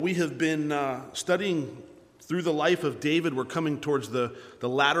We have been studying through the life of David. We're coming towards the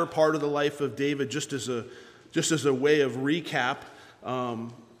latter part of the life of David, just as a way of recap.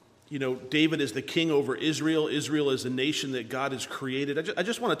 David is the king over Israel. Israel is a nation that God has created. I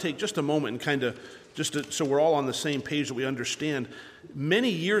just want to take just a moment and so we're all on the same page that we understand. Many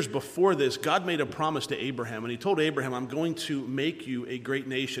years before this, God made a promise to Abraham, and he told Abraham, I'm going to make you a great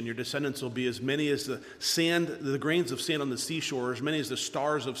nation. Your descendants will be as many as the sand, the grains of sand on the seashore, or as many as the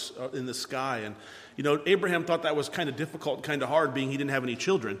stars in the sky. And Abraham thought that was kind of difficult, kind of hard, being he didn't have any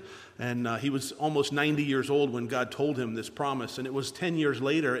children. And he was almost 90 years old when God told him this promise. And it was 10 years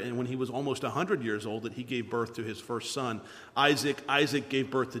later, and when he was almost 100 years old, that he gave birth to his first son, Isaac. Isaac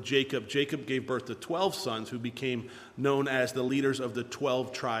gave birth to Jacob. Jacob gave birth to 12 sons who became known as the leaders of the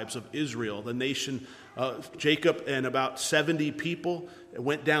 12 tribes of Israel. The nation, Jacob and about 70 people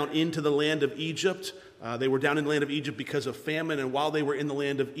went down into the land of Egypt. They were down in the land of Egypt because of famine, and while they were in the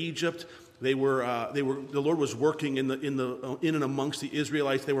land of Egypt, the Lord was working in and amongst the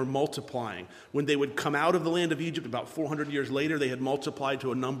Israelites. They were multiplying. When they would come out of the land of Egypt, about 400 years later, they had multiplied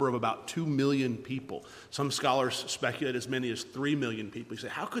to a number of about 2 million people. Some scholars speculate as many as 3 million people. You say,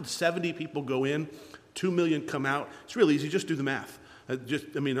 how could 70 people go in, 2 million come out? It's really easy. Just do the math.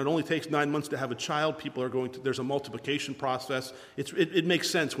 It only takes 9 months to have a child. There's a multiplication process. It makes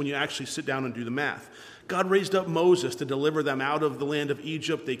sense when you actually sit down and do the math. God raised up Moses to deliver them out of the land of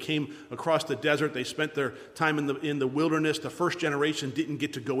Egypt. They came across the desert. They spent their time in the wilderness. The first generation didn't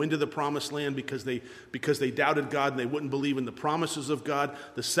get to go into the promised land because they doubted God and they wouldn't believe in the promises of God.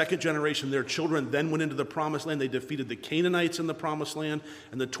 The second generation, their children, then went into the promised land. They defeated the Canaanites in the promised land,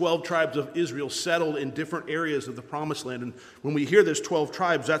 and the 12 tribes of Israel settled in different areas of the promised land. And when we hear there's 12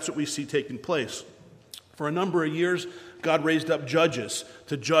 tribes, that's what we see taking place. For a number of years, God raised up judges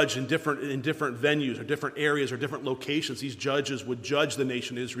to judge in different venues or different areas or different locations. These judges would judge the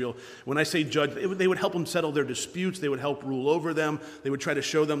nation Israel. When I say judge, they would help them settle their disputes. They would help rule over them. They would try to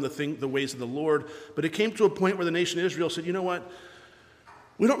show them the ways of the Lord. But it came to a point where the nation Israel said, you know what?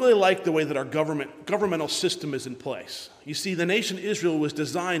 We don't really like the way that our governmental system is in place. You see, the nation Israel was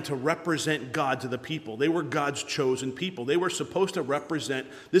designed to represent God to the people. They were God's chosen people. They were supposed to represent,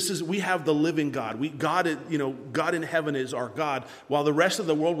 we have the living God. God in heaven is our God, while the rest of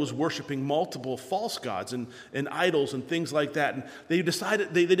the world was worshiping multiple false gods and idols and things like that. And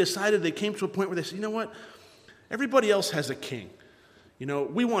they came to a point where they said, you know what? Everybody else has a king.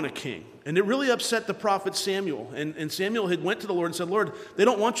 We want a king. And it really upset the prophet Samuel. And Samuel had went to the Lord and said, Lord, they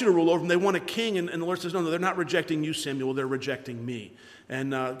don't want you to rule over them. They want a king. And the Lord says, no, they're not rejecting you, Samuel. They're rejecting me.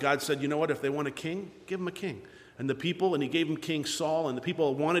 And God said, you know what? If they want a king, give them a king. And he gave them King Saul. And the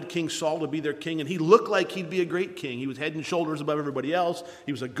people wanted King Saul to be their king. And he looked like he'd be a great king. He was head and shoulders above everybody else.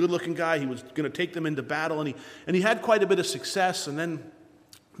 He was a good-looking guy. He was going to take them into battle. And he had quite a bit of success. And then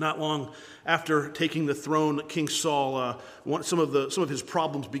not long after taking the throne, King Saul, some of his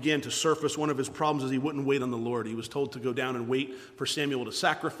problems began to surface. One of his problems is he wouldn't wait on the Lord. He was told to go down and wait for Samuel to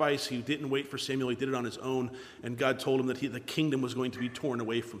sacrifice. He didn't wait for Samuel. He did it on his own. And God told him that the kingdom was going to be torn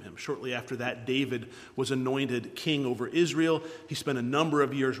away from him. Shortly after that, David was anointed king over Israel. He spent a number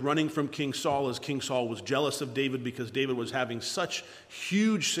of years running from King Saul, as King Saul was jealous of David because David was having such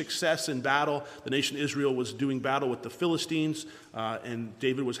huge success in battle. The nation Israel was doing battle with the Philistines, and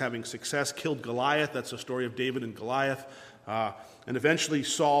David was having success, killed Goliath. That's the story of David and Goliath. And eventually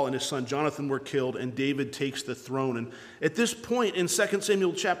Saul and his son Jonathan were killed, and David takes the throne. And at this point in 2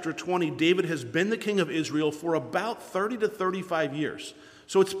 Samuel chapter 20, David has been the king of Israel for about 30 to 35 years.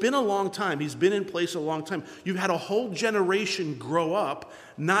 So it's been a long time. He's been in place a long time. You've had a whole generation grow up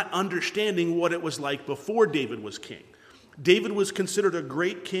not understanding what it was like before David was king. David was considered a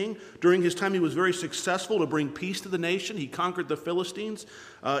great king. During his time, he was very successful to bring peace to the nation. He conquered the Philistines.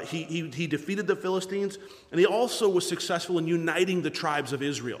 He defeated the Philistines. And he also was successful in uniting the tribes of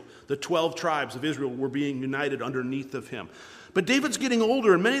Israel. The 12 tribes of Israel were being united underneath of him. But David's getting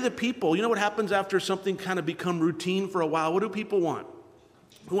older, and many of the people, you know what happens after something kind of become routine for a while? What do people want?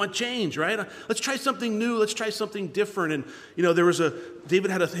 We want change, right? Let's try something new. Let's try something different. And,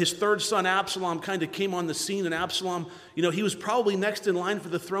 David had his third son, Absalom, kind of came on the scene. And Absalom, he was probably next in line for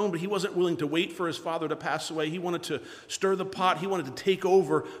the throne, but he wasn't willing to wait for his father to pass away. He wanted to stir the pot. He wanted to take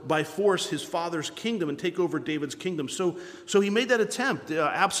over by force his father's kingdom and take over David's kingdom. So he made that attempt.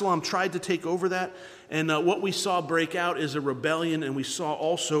 Absalom tried to take over that. And what we saw break out is a rebellion, and we saw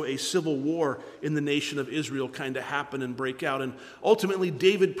also a civil war in the nation of Israel kind of happen and break out. And ultimately,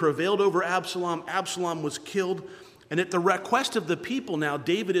 David prevailed over Absalom. Absalom was killed. And at the request of the people now,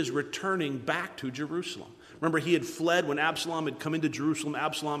 David is returning back to Jerusalem. Remember, he had fled when Absalom had come into Jerusalem.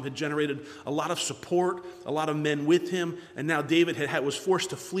 Absalom had generated a lot of support, a lot of men with him, and now David was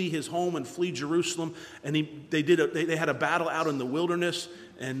forced to flee his home and flee Jerusalem. And they had a battle out in the wilderness,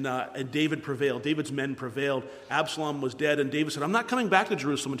 and David prevailed. David's men prevailed. Absalom was dead, and David said, "I'm not coming back to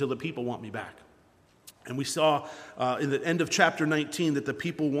Jerusalem until the people want me back." And we saw in the end of chapter 19 that the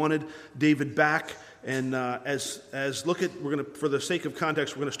people wanted David back. And for the sake of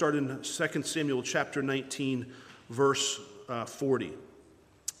context, we're going to start in 2 Samuel chapter 19, verse 40.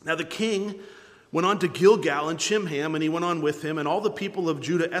 Now the king went on to Gilgal and Chimham, and he went on with him, and all the people of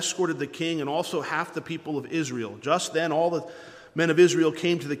Judah escorted the king, and also half the people of Israel. Just then all the men of Israel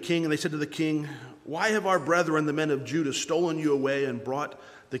came to the king, and they said to the king, "Why have our brethren, the men of Judah, stolen you away and brought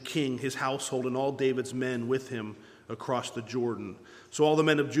the king, his household, and all David's men with him across the Jordan?" So all the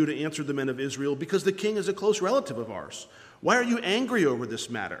men of Judah answered the men of Israel, "Because the king is a close relative of ours. Why are you angry over this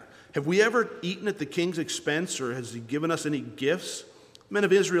matter? Have we ever eaten at the king's expense, or has he given us any gifts?" The men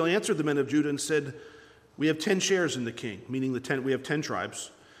of Israel answered the men of Judah and said, "We have 10 shares in the king," meaning we have 10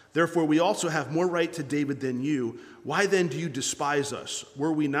 tribes. "Therefore we also have more right to David than you. Why then do you despise us?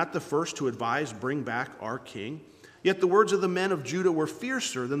 Were we not the first to advise, bring back our king?" Yet the words of the men of Judah were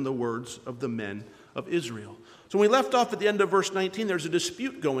fiercer than the words of the men of Israel. So when we left off at the end of verse 19, there's a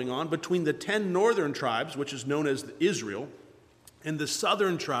dispute going on between the 10 northern tribes, which is known as Israel, and the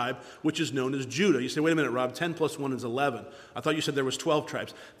southern tribe, which is known as Judah. You say, "Wait a minute, Rob, 10 plus 1 is 11. I thought you said there was 12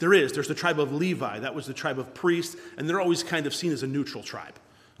 tribes. There's the tribe of Levi. That was the tribe of priests, and they're always kind of seen as a neutral tribe.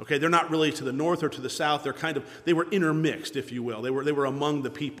 Okay, they're not really to the north or to the south. They were intermixed, if you will. They were among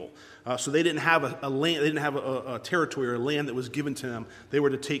the people. So they didn't have a land, they didn't have a territory or a land that was given to them. They were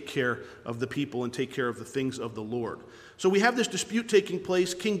to take care of the people and take care of the things of the Lord. So we have this dispute taking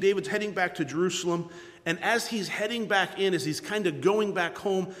place. King David's heading back to Jerusalem. And as he's heading back in, as he's kind of going back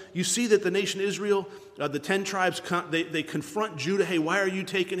home, you see that the nation Israel, the 10 tribes, they confront Judah. "Hey, why are you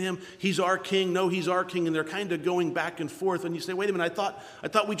taking him? He's our king. No, he's our king." And they're kind of going back and forth. And you say, "Wait a minute, I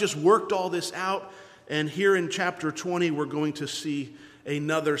thought we just worked all this out." And here in chapter 20, we're going to see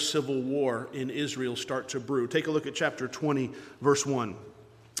another civil war in Israel start to brew. Take a look at chapter 20, verse 1.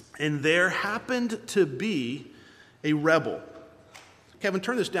 "And there happened to be a rebel." Kevin,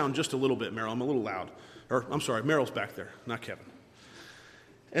 turn this down just a little bit, Meryl. I'm a little loud. I'm sorry, Meryl's back there, not Kevin.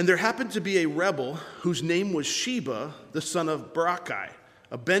 "And there happened to be a rebel whose name was Sheba, the son of Barakai,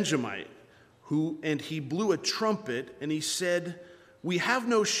 a Benjamite, and he blew a trumpet, and he said, 'We have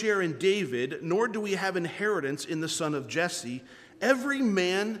no share in David, nor do we have inheritance in the son of Jesse. Every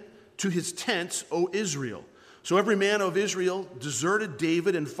man to his tents, O Israel.' So every man of Israel deserted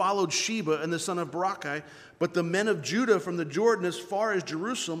David and followed Sheba and the son of Barakai, but the men of Judah from the Jordan as far as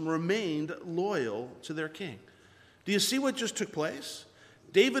Jerusalem remained loyal to their king." Do you see what just took place?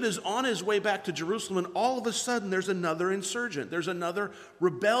 David is on his way back to Jerusalem, and all of a sudden there's another insurgent. There's another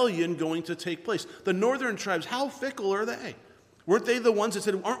rebellion going to take place. The northern tribes, how fickle are they? Weren't they the ones that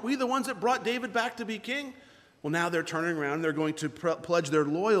said, "Aren't we the ones that brought David back to be king?" Well, now they're turning around and they're going to pledge their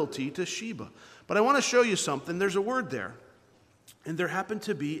loyalty to Sheba. But I want to show you something. There's a word there. And there happened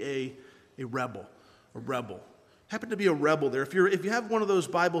to be a rebel. A rebel. Happened to be a rebel there. If you have one of those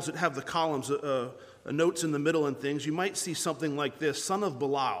Bibles that have the columns, notes in the middle and things, you might see something like this: son of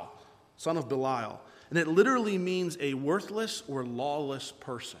Belial. Son of Belial. And it literally means a worthless or lawless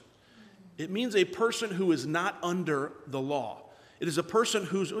person. It means a person who is not under the law. It is a person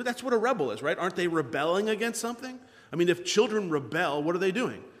that's what a rebel is, right? Aren't they rebelling against something? I mean, if children rebel, what are they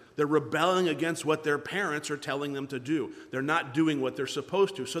doing? They're rebelling against what their parents are telling them to do. They're not doing what they're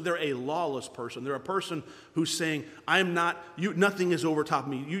supposed to. So they're a lawless person. They're a person who's saying, nothing is over top of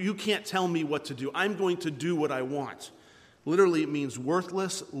me. You can't tell me what to do. I'm going to do what I want. Literally, it means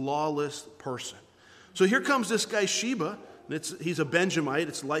worthless, lawless person. So here comes this guy Sheba. He's a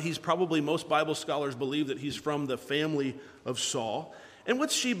Benjamite. He's probably, most Bible scholars believe that he's from the family of Saul. And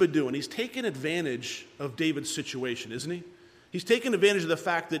what's Sheba doing? He's taking advantage of David's situation, isn't he? He's taken advantage of the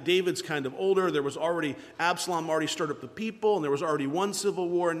fact that David's kind of older. Absalom already stirred up the people, and there was already one civil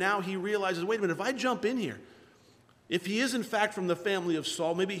war. And now he realizes, wait a minute, if I jump in here, if he is in fact from the family of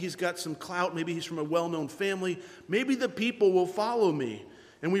Saul, maybe he's got some clout, maybe he's from a well-known family, maybe the people will follow me.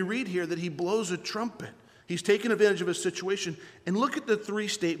 And we read here that he blows a trumpet. He's taken advantage of his situation. And look at the 3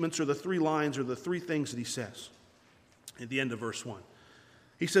 statements or the 3 lines or the 3 things that he says at the end of verse 1.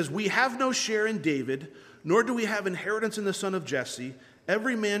 He says, "We have no share in David, nor do we have inheritance in the son of Jesse.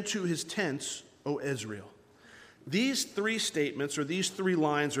 Every man to his tents, O Israel." These 3 statements or these 3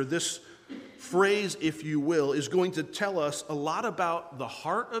 lines or this phrase, if you will, is going to tell us a lot about the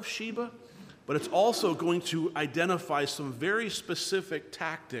heart of Sheba, but it's also going to identify some very specific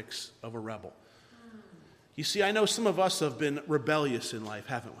tactics of a rebel. You see, I know some of us have been rebellious in life,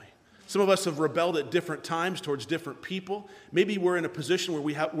 haven't we? Some of us have rebelled at different times towards different people. Maybe we're in a position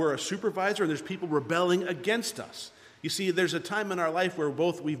where we're a supervisor and there's people rebelling against us. You see, there's a time in our life where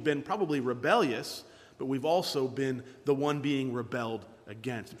both we've been probably rebellious, but we've also been the one being rebelled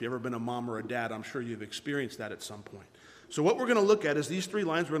against. If you've ever been a mom or a dad, I'm sure you've experienced that at some point. So what we're going to look at is these 3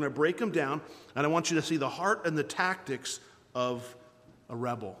 lines. We're going to break them down, and I want you to see the heart and the tactics of a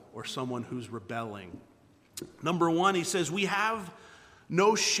rebel or someone who's rebelling. Number 1, he says, we have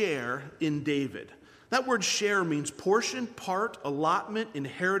no share in David. That word share means portion, part, allotment,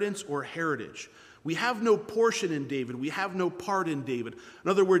 inheritance, or heritage. We have no portion in David. We have no part in David. In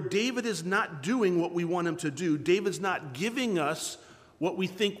other words, David is not doing what we want him to do. David's not giving us what we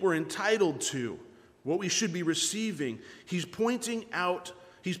think we're entitled to, what we should be receiving. He's pointing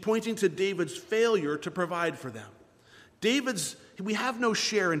to David's failure to provide for them. We have no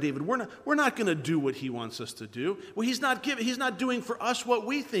share in David. We're not going to do what he wants us to do. Well, he's not doing for us what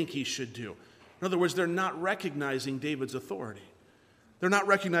we think he should do. In other words, they're not recognizing David's authority. They're not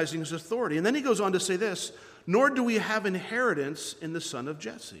recognizing his authority. And then he goes on to say this, nor do we have inheritance in the son of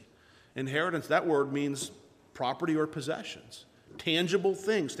Jesse. Inheritance, that word means property or possessions, tangible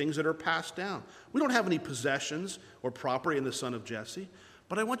things that are passed down. We don't have any possessions or property in the son of Jesse.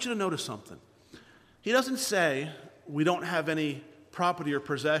 But I want you to notice something. He doesn't say we don't have any property or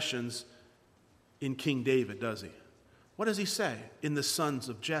possessions in King David, does he? What does he say? In the sons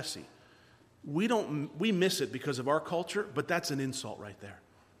of Jesse. We miss it because of our culture, but that's an insult right there.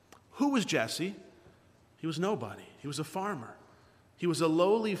 Who was Jesse? He was nobody. He was a farmer. He was a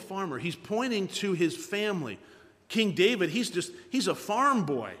lowly farmer. He's pointing to his family. King David, he's a farm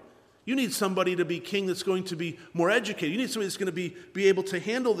boy. You need somebody to be king that's going to be more educated. You need somebody that's going to be able to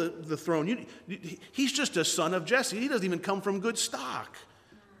handle the throne. He's just a son of Jesse. He doesn't even come from good stock.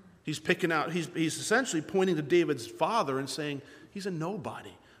 He's essentially pointing to David's father and saying, he's a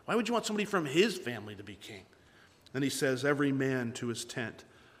nobody. Why would you want somebody from his family to be king? Then he says, every man to his tent.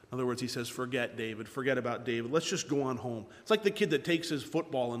 In other words, he says, forget David. Forget about David. Let's just go on home. It's like the kid that takes his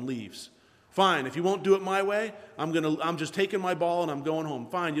football and leaves. Fine, if you won't do it my way, I'm just taking my ball and I'm going home.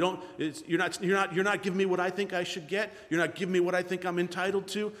 Fine, you're not giving me what I think I should get. You're not giving me what I think I'm entitled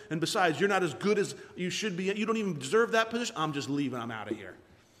to. And besides, you're not as good as you should be. You don't even deserve that position. I'm just leaving. I'm out of here.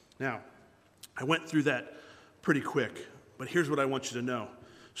 Now, I went through that pretty quick, but here's what I want you to know.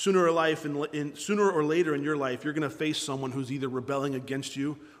 Sooner or later in your life, you're going to face someone who's either rebelling against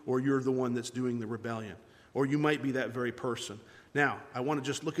you or you're the one that's doing the rebellion. Or you might be that very person. Now, I want to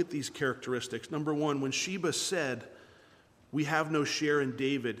just look at these characteristics. Number 1, when Sheba said, we have no share in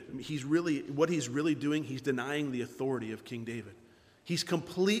David, what he's really doing, he's denying the authority of King David. He's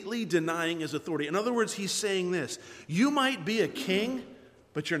completely denying his authority. In other words, he's saying this, you might be a king,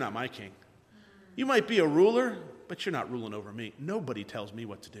 but you're not my king. You might be a ruler, but you're not ruling over me. Nobody tells me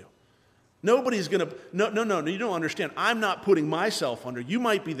what to do. Nobody's going to, no, you don't understand. I'm not putting myself under. You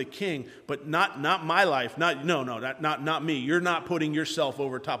might be the king, but not my life. Not me. You're not putting yourself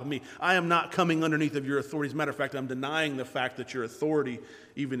over top of me. I am not coming underneath of your authority. As a matter of fact, I'm denying the fact that your authority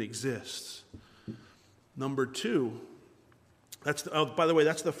even exists. Number 2, by the way,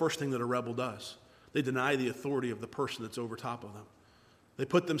 that's the first thing that a rebel does. They deny the authority of the person that's over top of them. They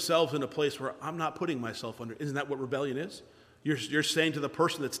put themselves in a place where I'm not putting myself under. Isn't that what rebellion is? You're saying to the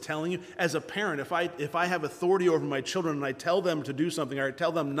person that's telling you, as a parent, if I have authority over my children and I tell them to do something or I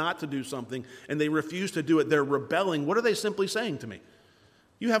tell them not to do something and they refuse to do it, they're rebelling. What are they simply saying to me?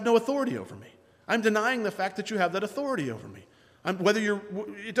 You have no authority over me. I'm denying the fact that you have that authority over me.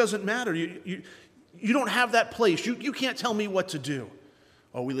 It doesn't matter. You don't have that place. You can't tell me what to do.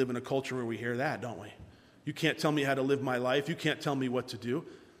 Oh, we live in a culture where we hear that, don't we? You can't tell me how to live my life. You can't tell me what to do.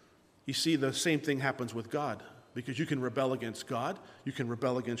 You see, the same thing happens with God. Because you can rebel against God, you can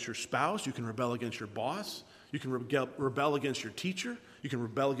rebel against your spouse, you can rebel against your boss, you can rebel against your teacher, you can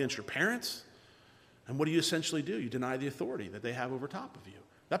rebel against your parents. And what do you essentially do? You deny the authority that they have over top of you.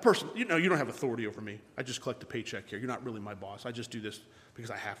 That person, you don't have authority over me. I just collect a paycheck here. You're not really my boss. I just do this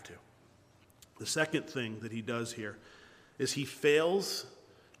because I have to. The second thing that he does here is he fails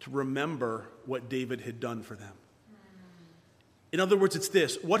to remember what David had done for them. In other words, it's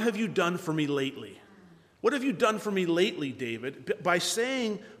this: what have you done for me lately? What have you done for me lately, David?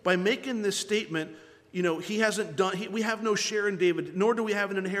 By making this statement, he hasn't done, we have no share in David, nor do we have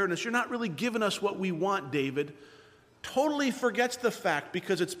an inheritance. You're not really giving us what we want, David. Totally forgets the fact,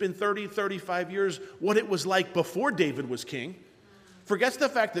 because it's been 30, 35 years, what it was like before David was king. Forgets the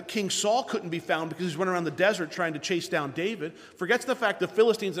fact that King Saul couldn't be found because he's running around the desert trying to chase down David. Forgets the fact the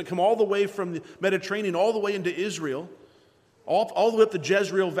Philistines had come all the way from the Mediterranean all the way into Israel. all the way up the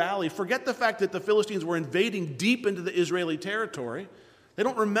Jezreel Valley. Forget the fact that the Philistines were invading deep into the Israeli territory. They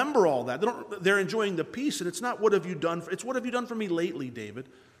don't remember all that. They're enjoying the peace, and it's not what have you done it's what have you done for me lately, David.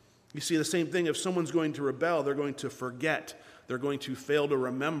 You see the same thing. If someone's going to rebel, they're going to forget. They're going to fail to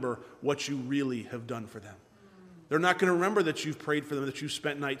remember what you really have done for them. They're not going to remember that you've prayed for them, that you've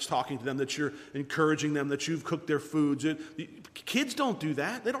spent nights talking to them, that you're encouraging them, that you've cooked their foods. Kids don't do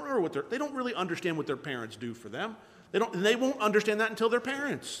that. They don't remember they don't really understand what their parents do for them. They won't understand that until their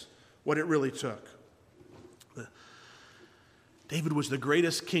parents, what it really took. David was the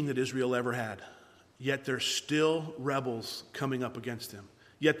greatest king that Israel ever had, yet there's still rebels coming up against him.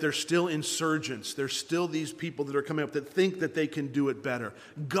 Yet there's still insurgents. There's still these people that are coming up that think that they can do it better.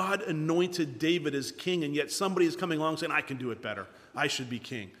 God anointed David as king, and yet somebody is coming along saying, I can do it better. I should be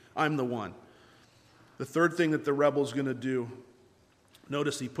king. I'm the one. The third thing that the rebel's going to do,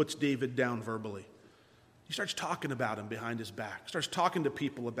 notice he puts David down verbally. He starts talking about him behind his back, starts talking to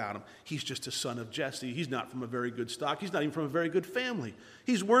people about him. He's just a son of Jesse. He's not from a very good stock. He's not even from a very good family.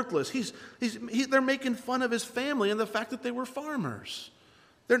 He's worthless. They're making fun of his family and the fact that they were farmers.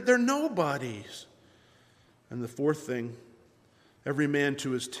 They're nobodies. And the fourth thing, every man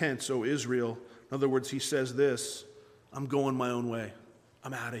to his tent, O Israel. In other words, he says this, I'm going my own way.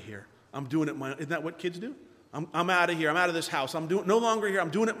 I'm out of here. I'm doing it my own. Isn't that what kids do? I'm out of here. I'm out of this house. I'm no longer here. I'm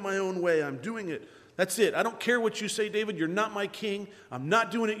doing it my own way. I'm doing it. That's it. I don't care what you say, David. You're not my king. I'm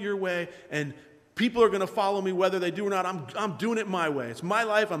not doing it your way. And people are going to follow me whether they do or not. I'm doing it my way. It's my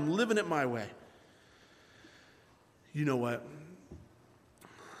life. I'm living it my way. You know what?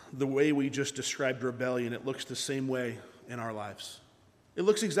 The way we just described rebellion, it looks the same way in our lives. It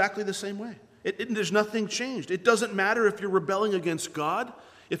looks exactly the same way. There's nothing changed. It doesn't matter if you're rebelling against God,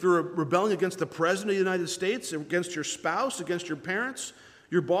 if you're rebelling against the President of the United States, against your spouse, against your parents,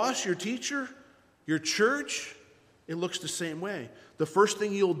 your boss, your teacher, your church. It looks the same way. The first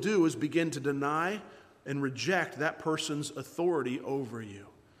thing you'll do is begin to deny and reject that person's authority over you.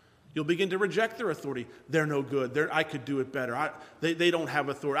 You'll begin to reject their authority. They're no good. I could do it better. They don't have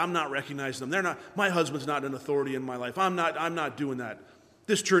authority. I'm not recognizing them. My husband's not an authority in my life. I'm not doing that.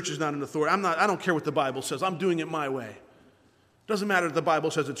 This church is not an authority. I don't care what the Bible says. I'm doing it my way. Doesn't matter if the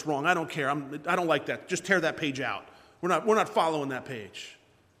Bible says it's wrong. I don't care. I don't like that. Just tear that page out. We're not following that page.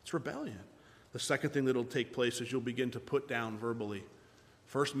 It's rebellion. The second thing that will take place is you'll begin to put down verbally,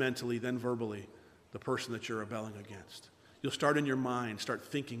 first mentally, then verbally, the person that you're rebelling against. You'll start in your mind, start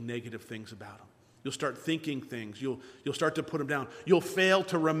thinking negative things about them. You'll start thinking things. You'll start to put them down. You'll fail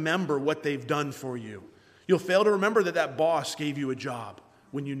to remember what they've done for you. You'll fail to remember that boss gave you a job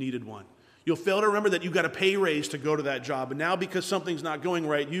when you needed one. You'll fail to remember that you got a pay raise to go to that job. And now because something's not going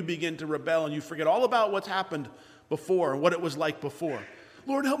right, you begin to rebel and you forget all about what's happened before and what it was like before.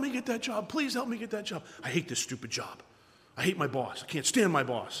 Lord, help me get that job. Please help me get that job. I hate this stupid job. I hate my boss. I can't stand my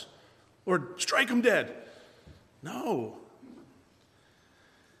boss. Lord, strike him dead. No.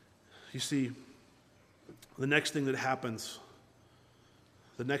 You see, the next thing that happens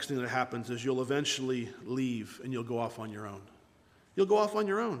is you'll eventually leave and you'll go off on your own. You'll go off on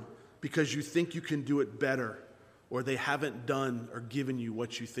your own because you think you can do it better, or they haven't done or given you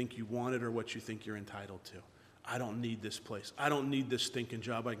what you think you wanted or what you think you're entitled to. I don't need this place. I don't need this stinking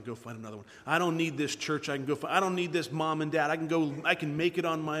job. I can go find another one. I don't need this church. I don't need this mom and dad. I can make it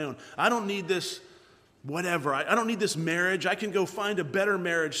on my own. I don't need this whatever. I don't need this marriage. I can go find a better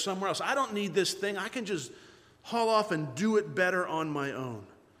marriage somewhere else. I don't need this thing. I can just haul off and do it better on my own.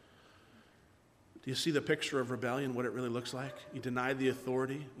 Do you see the picture of rebellion, what it really looks like? You deny the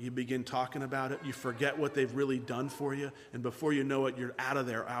authority. You begin talking about it. You forget what they've really done for you. And before you know it, you're out of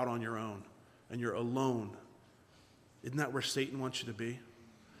there, out on your own. And you're alone. Isn't that where Satan wants you to be?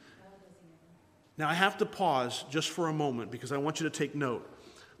 Now, I have to pause just for a moment because I want you to take note.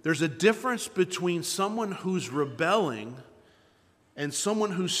 There's a difference between someone who's rebelling and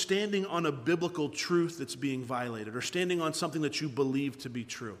someone who's standing on a biblical truth that's being violated or standing on something that you believe to be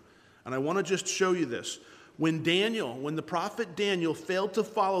true. And I want to just show you this. When the prophet Daniel failed to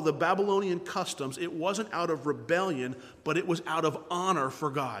follow the Babylonian customs, it wasn't out of rebellion, but it was out of honor for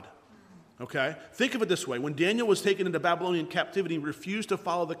God. Okay? Think of it this way. When Daniel was taken into Babylonian captivity, he refused to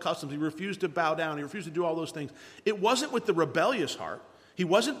follow the customs. He refused to bow down. He refused to do all those things. It wasn't with the rebellious heart. He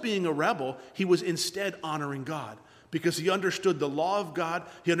wasn't being a rebel. He was instead honoring God because he understood the law of God.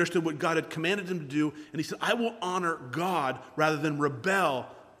 He understood what God had commanded him to do. And he said, I will honor God rather than rebel.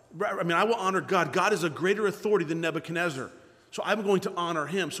 I will honor God. God is a greater authority than Nebuchadnezzar. So I'm going to honor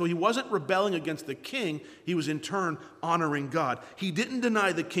him. So he wasn't rebelling against the king. He was in turn honoring God. He didn't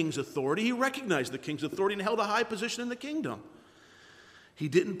deny the king's authority. He recognized the king's authority and held a high position in the kingdom. He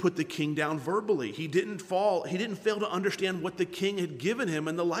didn't put the king down verbally. He didn't fail to understand what the king had given him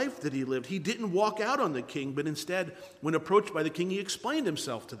and the life that he lived. He didn't walk out on the king, but instead, when approached by the king, he explained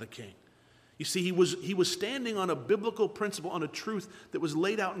himself to the king. You see, he was standing on a biblical principle, on a truth that was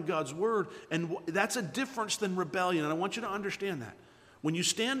laid out in God's word, and that's a difference than rebellion, and I want you to understand that. When you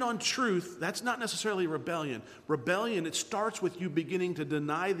stand on truth, that's not necessarily rebellion. Rebellion, it starts with you beginning to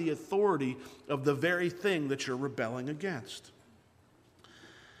deny the authority of the very thing that you're rebelling against.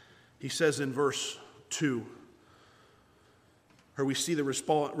 He says in verse 2, or we see the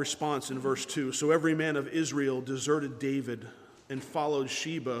response in verse 2. So every man of Israel deserted David and followed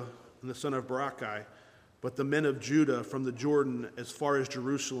Sheba and the son of Barakai, but the men of Judah from the Jordan as far as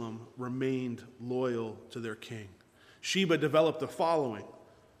Jerusalem remained loyal to their king. Sheba developed a following.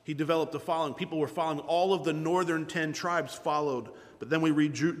 He developed a following. People were following. All of the northern 10 tribes followed. But then we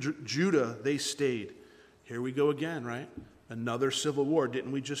read Judah, they stayed. Here we go again, right? Another civil war.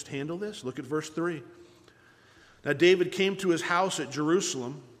 Didn't we just handle this? Look at verse 3. Now David came to his house at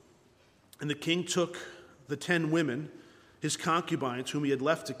Jerusalem, and the king took the 10 women, his concubines, whom he had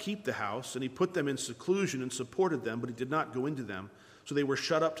left to keep the house, and he put them in seclusion and supported them, but he did not go into them. So they were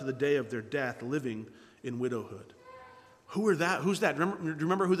shut up to the day of their death, living in widowhood. Who's that?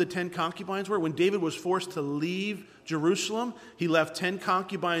 Remember who the 10 concubines were? When David was forced to leave Jerusalem, he left 10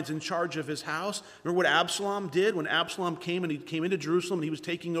 concubines in charge of his house. Remember what Absalom did? When Absalom came into Jerusalem and he was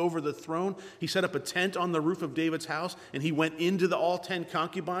taking over the throne, he set up a tent on the roof of David's house, and he went into all 10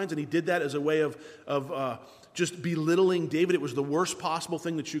 concubines, and he did that as a way of just belittling David. It was the worst possible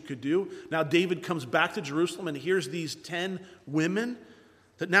thing that you could do. Now David comes back to Jerusalem, and here's these 10 women.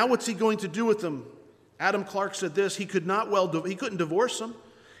 That now what's he going to do with them? Adam Clark said this, he couldn't divorce them.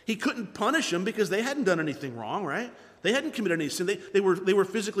 He couldn't punish them because they hadn't done anything wrong, right? They hadn't committed any sin. They were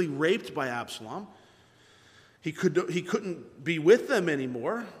physically raped by Absalom. He couldn't be with them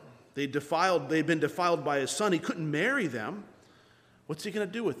anymore. They'd been defiled by his son. He couldn't marry them. What's he going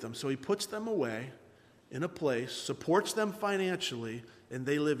to do with them? So he puts them away in a place, supports them financially, and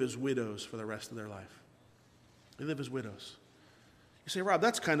they live as widows for the rest of their life. They live as widows. You say, Rob,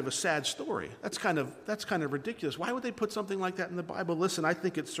 that's kind of a sad story. That's kind of ridiculous. Why would they put something like that in the Bible? Listen, I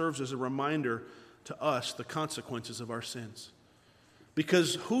think it serves as a reminder to us the consequences of our sins.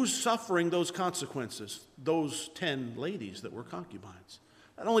 Because who's suffering those consequences? Those 10 ladies that were concubines.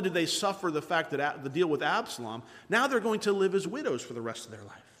 Not only did they suffer the fact that the deal with Absalom, now they're going to live as widows for the rest of their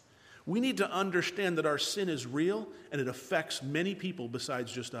life. We need to understand that our sin is real and it affects many people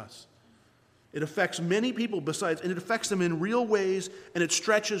besides just us. It affects many people and it affects them in real ways, and it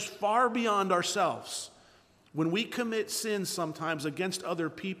stretches far beyond ourselves. When we commit sins sometimes against other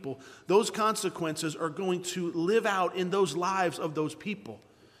people, those consequences are going to live out in those lives of those people.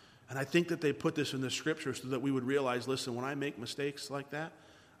 And I think that they put this in the scripture so that we would realize, listen, when I make mistakes like that,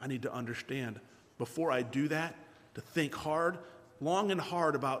 I need to understand, before I do that, to think long and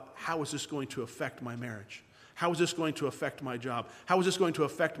hard about how is this going to affect my marriage? How is this going to affect my job? How is this going to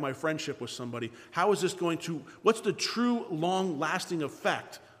affect my friendship with somebody? What's the true, long-lasting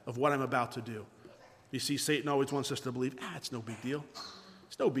effect of what I'm about to do? You see, Satan always wants us to believe, it's no big deal.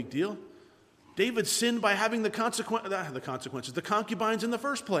 It's no big deal. David sinned by having the concubines in the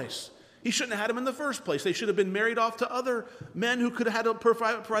first place. He shouldn't have had them in the first place. They should have been married off to other men who could have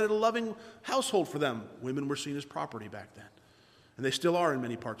provided a loving household for them. Women were seen as property back then, and they still are in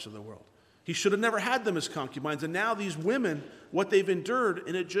many parts of the world. He should have never had them as concubines. And now these women, what they've endured,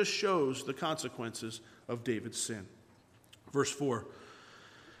 and it just shows the consequences of David's sin. Verse 4.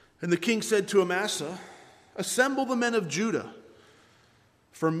 And the king said to Amasa, assemble the men of Judah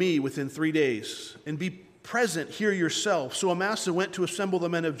for me within 3 days, and be present here yourself. So Amasa went to assemble the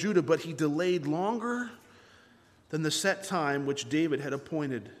men of Judah, but he delayed longer than the set time which David had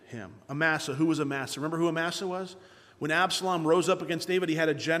appointed him. Amasa, who was Amasa? Remember who Amasa was? When Absalom rose up against David, he had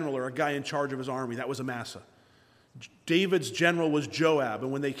a general or a guy in charge of his army. That was Amasa. David's general was Joab.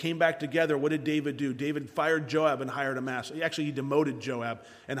 And when they came back together, what did David do? David fired Joab and hired Amasa. Actually, he demoted Joab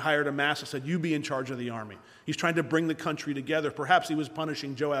and hired Amasa, said, you be in charge of the army. He's trying to bring the country together. Perhaps he was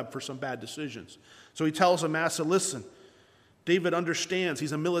punishing Joab for some bad decisions. So he tells Amasa, listen, David understands.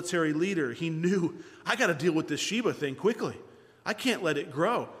 He's a military leader. He knew, I got to deal with this Sheba thing quickly. I can't let it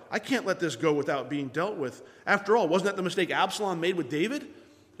grow. I can't let this go without being dealt with. After all, wasn't that the mistake Absalom made with David?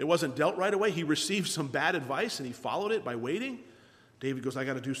 It wasn't dealt right away. He received some bad advice and he followed it by waiting. David goes, I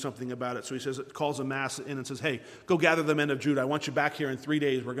got to do something about it. So he calls Amasa in and says, hey, go gather the men of Judah. I want you back here in 3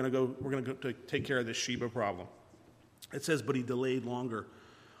 days. We're going to go to take care of this Sheba problem. It says, but he delayed longer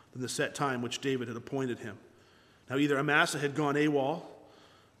than the set time which David had appointed him. Now either Amasa had gone AWOL,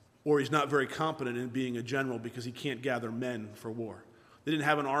 or he's not very competent in being a general because he can't gather men for war. They didn't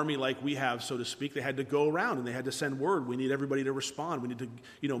have an army like we have, so to speak. They had to go around and they had to send word. We need everybody to respond. We need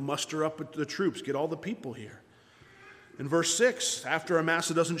to, muster up the troops, get all the people here. In verse 6, after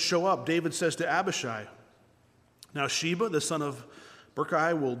Amasa doesn't show up, David says to Abishai, "Now Sheba, the son of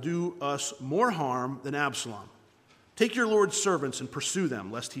Berkai, will do us more harm than Absalom. Take your Lord's servants and pursue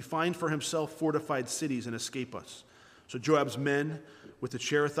them, lest he find for himself fortified cities and escape us." So Joab's men with the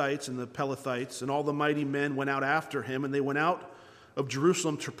Cherethites and the Pelethites and all the mighty men went out after him, and they went out of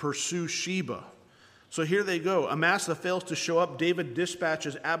Jerusalem to pursue Sheba. So here they go. Amasa fails to show up. David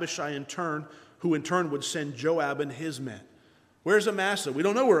dispatches Abishai in turn, who in turn would send Joab and his men. Where's Amasa? We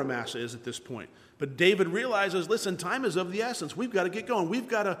don't know where Amasa is at this point. But David realizes, listen, time is of the essence. We've got to get going. We've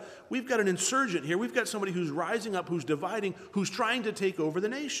got an insurgent here. We've got somebody who's rising up, who's dividing, who's trying to take over the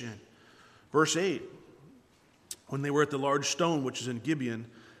nation. Verse 8, when they were at the large stone, which is in Gibeon,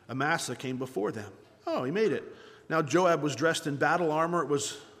 Amasa came before them. Oh, he made it. Now Joab was dressed in battle armor.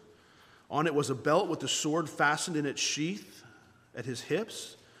 On it was a belt with the sword fastened in its sheath at his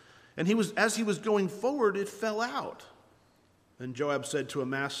hips. And as he was going forward, it fell out. Then Joab said to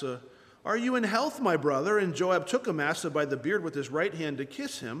Amasa, "Are you in health, my brother?" And Joab took Amasa by the beard with his right hand to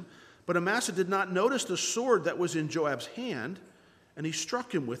kiss him. But Amasa did not notice the sword that was in Joab's hand, and he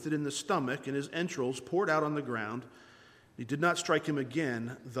struck him with it in the stomach, and his entrails poured out on the ground. He did not strike him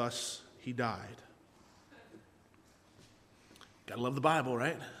again, thus he died. Gotta love the Bible,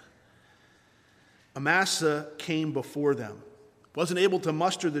 right? Amasa came before them. Wasn't able to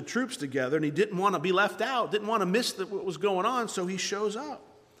muster the troops together, and he didn't want to be left out, didn't want to miss what was going on, so he shows up.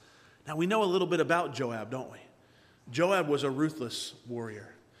 Now, we know a little bit about Joab, don't we? Joab was a ruthless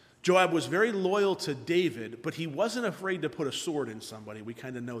warrior. Joab was very loyal to David, but he wasn't afraid to put a sword in somebody. We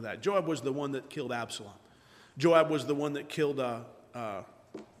kind of know that. Joab was the one that killed Absalom. Joab was the one that killed, who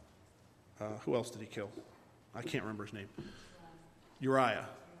else did he kill? I can't remember his name. Uriah.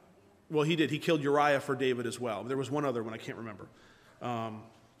 Well, he did. He killed Uriah for David as well. There was one other one I can't remember.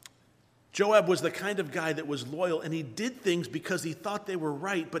 Joab was the kind of guy that was loyal, and he did things because he thought they were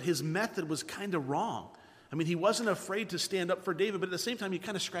right, but his method was kind of wrong. I mean, he wasn't afraid to stand up for David, but at the same time, you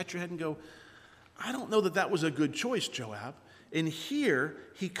kind of scratch your head and go, I don't know that was a good choice, Joab. And here,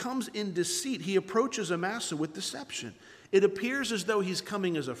 he comes in deceit. He approaches Amasa with deception. It appears as though he's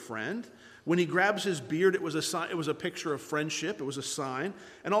coming as a friend. When he grabs his beard, it was a sign, it was a picture of friendship. It was a sign.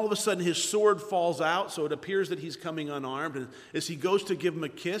 And all of a sudden, his sword falls out, so it appears that he's coming unarmed. And as he goes to give him a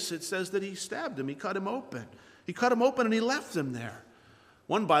kiss, it says that he stabbed him. He cut him open. He cut him open and he left him there.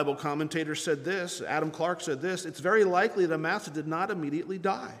 One Bible commentator said this, Adam Clark said this, "It's very likely that Amasa did not immediately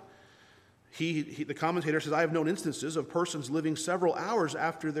die." The commentator says, "I have known instances of persons living several hours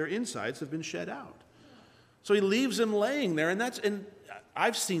after their insides have been shed out." So he leaves him laying there, and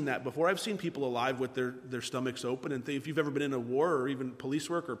I've seen that before. I've seen people alive with their stomachs open, and if you've ever been in a war or even police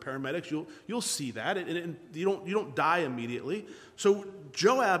work or paramedics, you'll see that, and you don't die immediately. So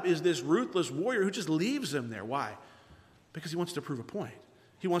Joab is this ruthless warrior who just leaves him there. Why? Because he wants to prove a point.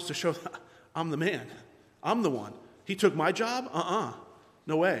 He wants to show, I'm the man. I'm the one. He took my job?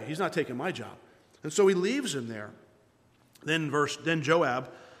 No way. He's not taking my job. And so he leaves him there. Then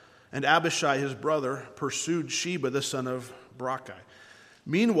Joab and Abishai, his brother, pursued Sheba, the son of Berechiah.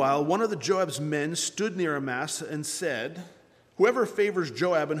 Meanwhile, one of the Joab's men stood near Amasa and said, "Whoever favors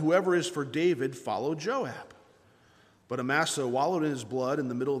Joab and whoever is for David, follow Joab." But Amasa wallowed in his blood in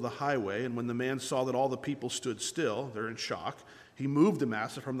the middle of the highway, and when the man saw that all the people stood still, they're in shock, he moved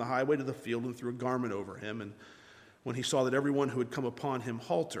Amasa from the highway to the field and threw a garment over him. And when he saw that everyone who had come upon him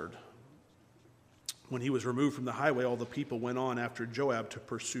halted, when he was removed from the highway, all the people went on after Joab to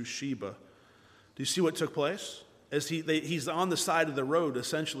pursue Sheba. Do you see what took place? As he's on the side of the road,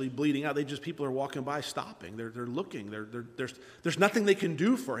 essentially bleeding out. People are walking by, stopping. They're looking. There's nothing they can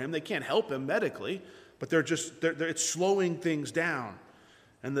do for him. They can't help him medically, but it's slowing things down.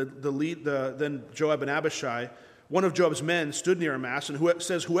 And then Joab and Abishai, one of Joab's men, stood near Amasa and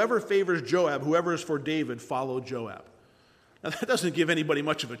says, "Whoever favors Joab, whoever is for David, follow Joab." Now that doesn't give anybody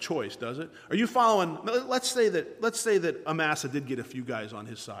much of a choice, does it? Are you following? Let's say that Amasa did get a few guys on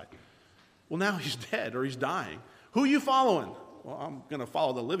his side. Well, now he's dead or he's dying. Who are you following? Well, I'm going to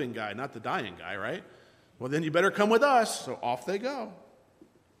follow the living guy, not the dying guy, right? Well, then you better come with us. So off they go.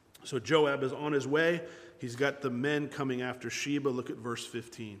 So Joab is on his way. He's got the men coming after Sheba. Look at verse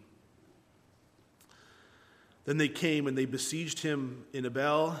 15. Then they came and they besieged him in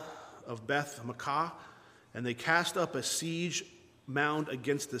Abel of Beth Makkah, and they cast up a siege mound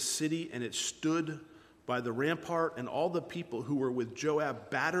against the city, and it stood by the rampart, and all the people who were with Joab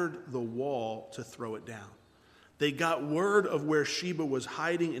battered the wall to throw it down. They got word of where Sheba was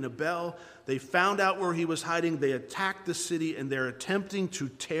hiding in Abel. They found out where he was hiding. They attacked the city, and they're attempting to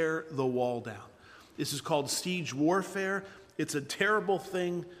tear the wall down. This is called siege warfare. It's a terrible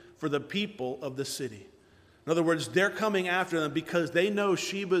thing for the people of the city. In other words, they're coming after them because they know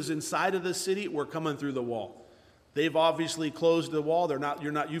Sheba's inside of the city. We're coming through the wall. They've obviously closed the wall.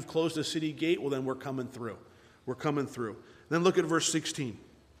 You've closed the city gate. Well, then we're coming through. We're coming through. Then look at verse 16.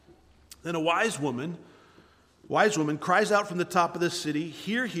 Then a wise woman cries out from the top of the city,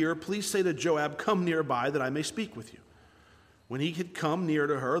 "Hear, hear, please say to Joab, come nearby that I may speak with you." When he had come near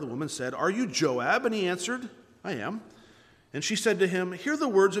to her, the woman said, "Are you Joab?" And he answered, "I am." And she said to him, "Hear the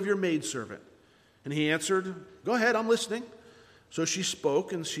words of your maidservant." And he answered, "Go ahead, I'm listening." So she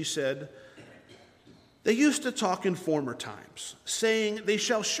spoke, and she said, "They used to talk in former times, saying, 'They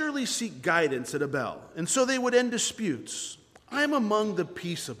shall surely seek guidance at Abel,' and so they would end disputes. I am among the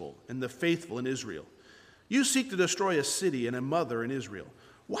peaceable and the faithful in Israel. You seek to destroy a city and a mother in Israel.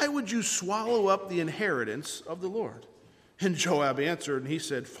 Why would you swallow up the inheritance of the Lord?" And Joab answered, and he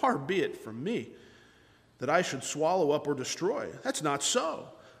said, "Far be it from me that I should swallow up or destroy. That's not so.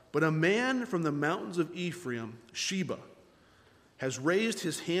 But a man from the mountains of Ephraim, Sheba, has raised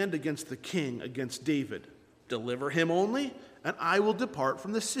his hand against the king, against David. Deliver him only, and I will depart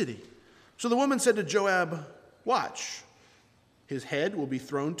from the city." So the woman said to Joab, "Watch, his head will be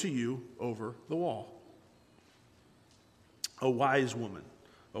thrown to you over the wall." A wise woman.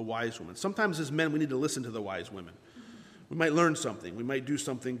 Sometimes as men, we need to listen to the wise women. We might learn something. We might do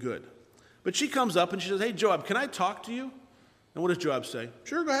something good. But she comes up and she says, "Hey, Joab, can I talk to you?" And what does Joab say?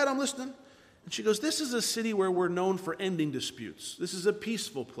 "Sure, go ahead, I'm listening." And she goes, "This is a city where we're known for ending disputes. This is a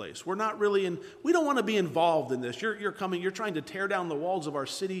peaceful place. We don't want to be involved in this. You're trying to tear down the walls of our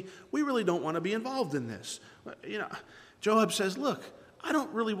city. We really don't want to be involved in this." Joab says, "Look, I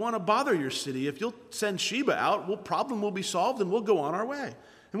don't really want to bother your city. If you'll send Sheba out, problem will be solved and we'll go on our way."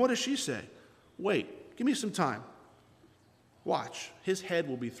 And what does she say? "Wait, give me some time. Watch, his head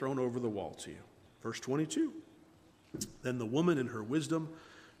will be thrown over the wall to you." Verse 22. Then the woman in her wisdom,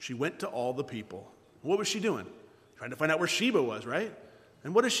 she went to all the people. What was she doing? Trying to find out where Sheba was, right?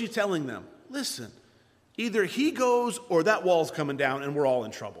 And what is she telling them? Listen, either he goes or that wall's coming down and we're all in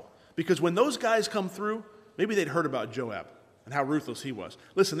trouble. Because when those guys come through, maybe they'd heard about Joab and how ruthless he was.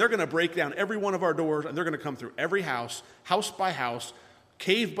 Listen, they're going to break down every one of our doors, and they're going to come through every house, house by house,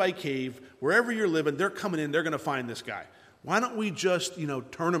 cave by cave, wherever you're living, they're coming in, they're going to find this guy. Why don't we just,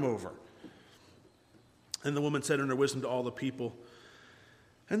 turn him over? And the woman said in her wisdom to all the people,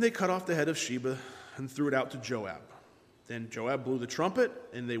 and they cut off the head of Sheba and threw it out to Joab. Then Joab blew the trumpet,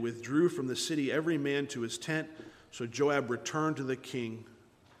 and they withdrew from the city, every man to his tent. So Joab returned to the king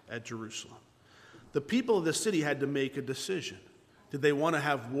at Jerusalem. The people of the city had to make a decision. Did they want to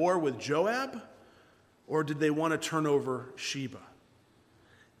have war with Joab, or did they want to turn over Sheba?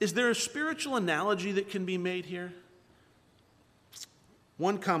 Is there a spiritual analogy that can be made here?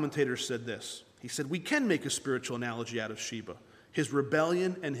 One commentator said this. He said, "We can make a spiritual analogy out of Sheba, his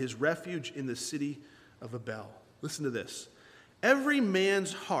rebellion and his refuge in the city of Abel." Listen to this. Every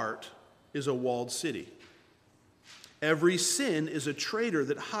man's heart is a walled city. Every sin is a traitor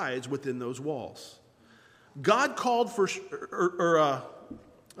that hides within those walls. Joab called for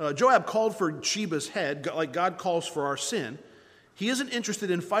Sheba's head, like God calls for our sin. He isn't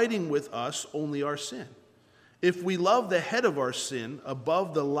interested in fighting with us, only our sin. If we love the head of our sin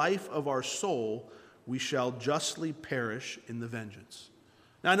above the life of our soul, we shall justly perish in the vengeance.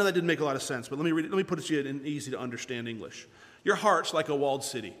 Now, I know that didn't make a lot of sense, but let me put it to you in easy to understand English. Your heart's like a walled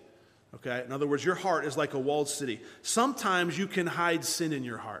city. Okay? In other words, your heart is like a walled city. Sometimes you can hide sin in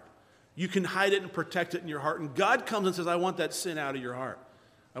your heart. You can hide it and protect it in your heart. And God comes and says, "I want that sin out of your heart.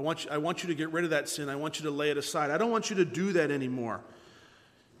 I want you to get rid of that sin. I want you to lay it aside. I don't want you to do that anymore."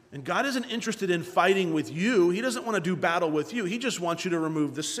 And God isn't interested in fighting with you. He doesn't want to do battle with you. He just wants you to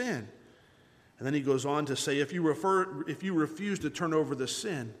remove the sin. And then he goes on to say, if you refuse to turn over the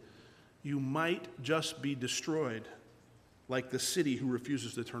sin, you might just be destroyed, like the city who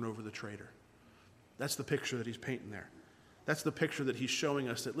refuses to turn over the traitor. That's the picture that he's painting there. That's the picture that he's showing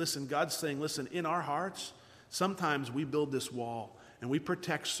us, that, listen, God's saying, listen, in our hearts, sometimes we build this wall and we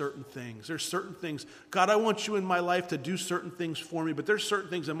protect certain things. There's certain things. God, I want you in my life to do certain things for me, but there's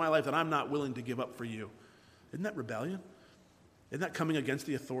certain things in my life that I'm not willing to give up for you. Isn't that rebellion? Isn't that coming against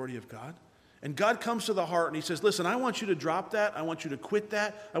the authority of God? And God comes to the heart and he says, listen, I want you to drop that. I want you to quit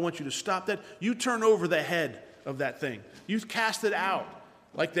that. I want you to stop that. You turn over the head of that thing. You cast it out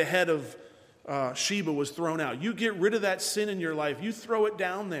like the head of Sheba was thrown out. You get rid of that sin in your life. You throw it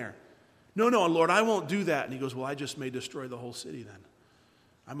down there. No, Lord, I won't do that. And he goes, well, I just may destroy the whole city then.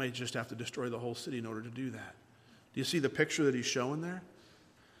 I may just have to destroy the whole city in order to do that. Do you see the picture that he's showing there?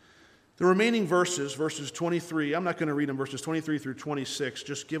 The remaining verses 23, I'm not going to read them, verses 23 through 26,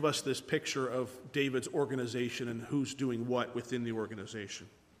 just give us this picture of David's organization and who's doing what within the organization.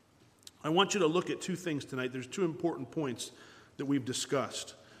 I want you to look at two things tonight. There's two important points that we've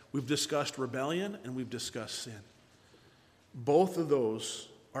discussed. We've discussed rebellion and we've discussed sin. Both of those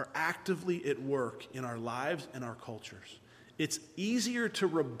are actively at work in our lives and our cultures. It's easier to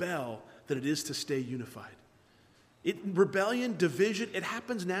rebel than it is to stay unified. Rebellion, division, it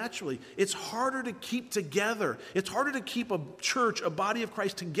happens naturally. It's harder to keep together. It's harder to keep a church, a body of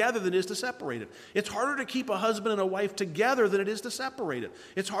Christ together than it is to separate it. It's harder to keep a husband and a wife together than it is to separate it.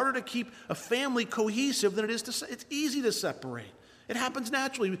 It's harder to keep a family cohesive than it is to it's easy to separate. It happens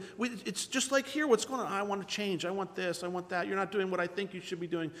naturally. It's just like here, what's going on? I want to change. I want this. I want that. You're not doing what I think you should be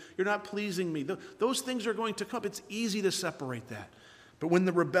doing. You're not pleasing me. Those things are going to come. It's easy to separate that. But when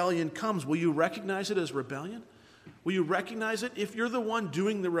the rebellion comes, will you recognize it as rebellion? Will you recognize it? If you're the one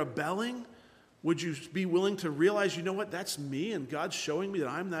doing the rebelling, would you be willing to realize, you know what, that's me and God's showing me that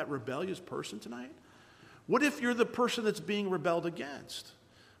I'm that rebellious person tonight? What if you're the person that's being rebelled against?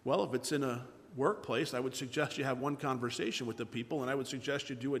 Well, if it's in a workplace, I would suggest you have one conversation with the people, and I would suggest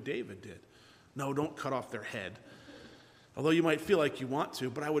you do what David did. No, don't cut off their head. Although you might feel like you want to,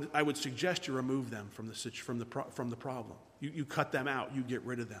 but I would suggest you remove them from the problem. You cut them out. You get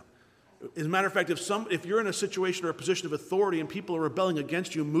rid of them. As a matter of fact, if you're in a situation or a position of authority and people are rebelling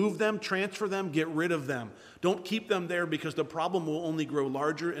against you, move them, transfer them, get rid of them. Don't keep them there because the problem will only grow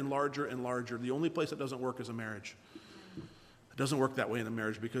larger and larger and larger. The only place that doesn't work is a marriage. It doesn't work that way in a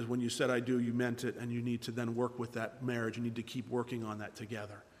marriage because when you said I do, you meant it, and you need to then work with that marriage. You need to keep working on that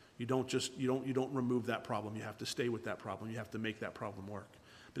together. You don't remove that problem. You have to stay with that problem. You have to make that problem work.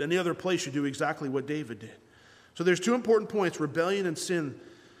 But any other place, you do exactly what David did. So there's two important points, rebellion and sin.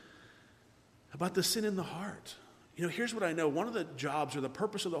 About the sin in the heart. Here's what I know. One of the jobs or the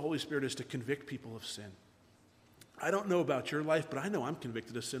purpose of the Holy Spirit is to convict people of sin. I don't know about your life, but I know I'm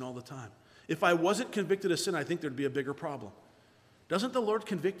convicted of sin all the time. If I wasn't convicted of sin, I think there'd be a bigger problem. Doesn't the Lord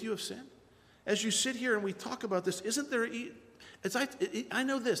convict you of sin? As you sit here and we talk about this, isn't there, I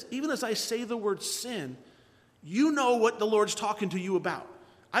know this, even as I say the word sin, you know what the Lord's talking to you about.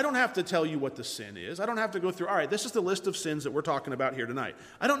 I don't have to tell you what the sin is. I don't have to go through, all right, this is the list of sins that we're talking about here tonight.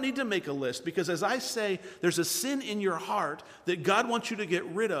 I don't need to make a list because as I say, there's a sin in your heart that God wants you to get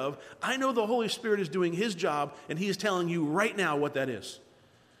rid of. I know the Holy Spirit is doing his job and he is telling you right now what that is.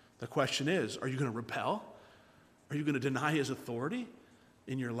 The question is, are you going to rebel? Are you going to deny his authority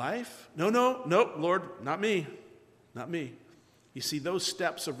in your life? No, Lord, not me. Not me. You see, those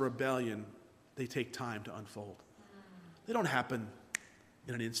steps of rebellion, they take time to unfold. They don't happen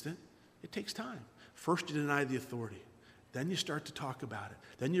in an instant. It takes time. First you deny the authority. Then you start to talk about it.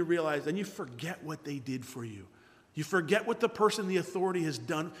 Then you realize, then you forget what they did for you. You forget what the person in the authority has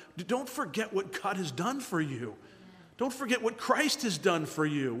done. Don't forget what God has done for you. Don't forget what Christ has done for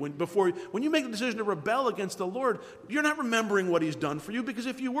you. When you make the decision to rebel against the Lord, you're not remembering what he's done for you because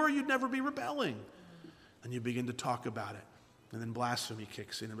if you were, you'd never be rebelling. And you begin to talk about it. And then blasphemy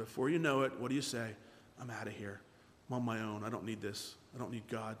kicks in. And before you know it, what do you say? I'm out of here. I'm on my own. I don't need this. I don't need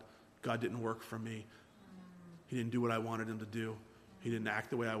God. God didn't work for me. He didn't do what I wanted him to do. He didn't act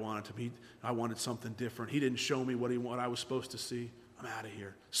the way I wanted him. I wanted something different. He didn't show me what I was supposed to see. I'm out of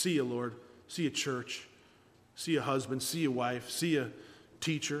here. See you, Lord. See you, church. See a husband. See a wife. See a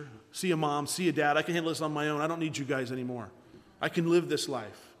teacher. See a mom. See a dad. I can handle this on my own. I don't need you guys anymore. I can live this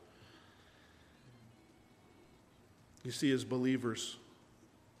life. You see, as believers,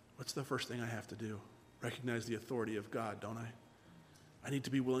 what's the first thing I have to do? Recognize the authority of God, don't I? I need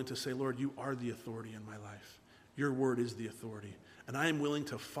to be willing to say, Lord, you are the authority in my life. Your word is the authority. And I am willing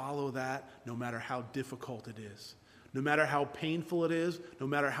to follow that no matter how difficult it is. No matter how painful it is, no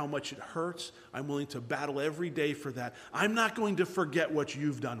matter how much it hurts, I'm willing to battle every day for that. I'm not going to forget what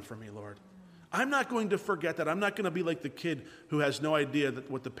you've done for me, Lord. I'm not going to forget that. I'm not going to be like the kid who has no idea that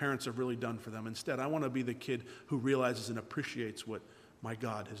what the parents have really done for them. Instead, I want to be the kid who realizes and appreciates what my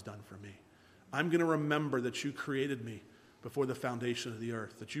God has done for me. I'm going to remember that you created me before the foundation of the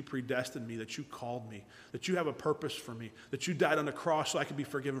earth, that you predestined me, that you called me, that you have a purpose for me, that you died on the cross so I could be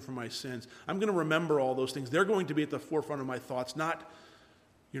forgiven for my sins. I'm going to remember all those things. They're going to be at the forefront of my thoughts, not,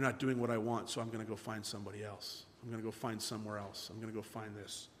 you're not doing what I want, so I'm going to go find somebody else. I'm going to go find somewhere else. I'm going to go find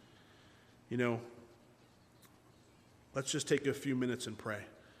this. Let's just take a few minutes and pray.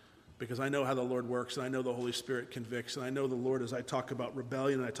 Because I know how the Lord works, and I know the Holy Spirit convicts, and I know the Lord, as I talk about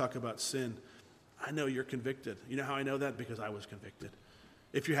rebellion and I talk about sin, I know you're convicted. You know how I know that? Because I was convicted.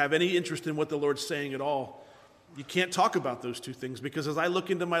 If you have any interest in what the Lord's saying at all, you can't talk about those two things, because as I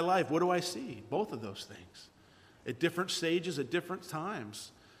look into my life, what do I see? Both of those things. at different stages, at different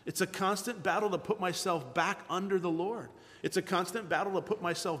times. It's a constant battle to put myself back under the Lord. It's a constant battle to put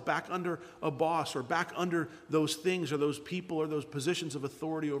myself back under a boss or back under those things or those people or those positions of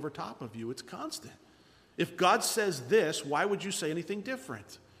authority over top of you. It's constant. If God says this, why would you say anything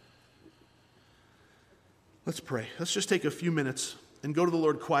different? Let's pray. Let's just take a few minutes and go to the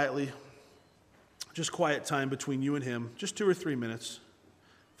Lord quietly. Just quiet time between you and him. Just 2 or 3 minutes.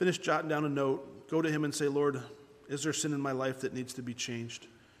 Finish jotting down a note. Go to him and say, Lord, is there sin in my life that needs to be changed?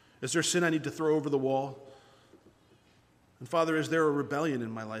 Is there sin I need to throw over the wall? And Father, is there a rebellion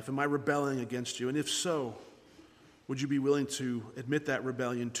in my life? Am I rebelling against you? And if so, would you be willing to admit that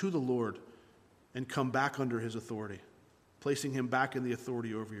rebellion to the Lord and come back under his authority, placing him back in the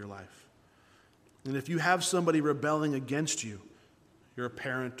authority over your life? And if you have somebody rebelling against you, you're a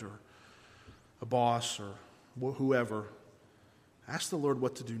parent or a boss or whoever, ask the Lord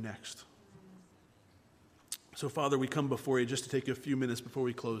what to do next. So, Father, we come before you just to take a few minutes before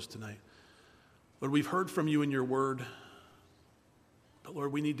we close tonight. Lord, we've heard from you in your word, but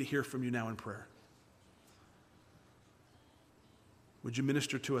Lord, we need to hear from you now in prayer. Would you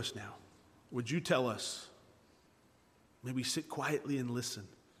minister to us now? Would you tell us? May we sit quietly and listen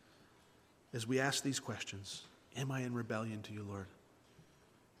as we ask these questions. Am I in rebellion to you, Lord?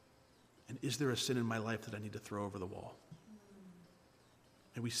 And is there a sin in my life that I need to throw over the wall?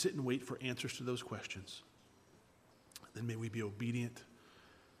 And we sit and wait for answers to those questions. Then may we be obedient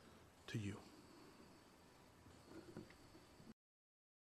to you.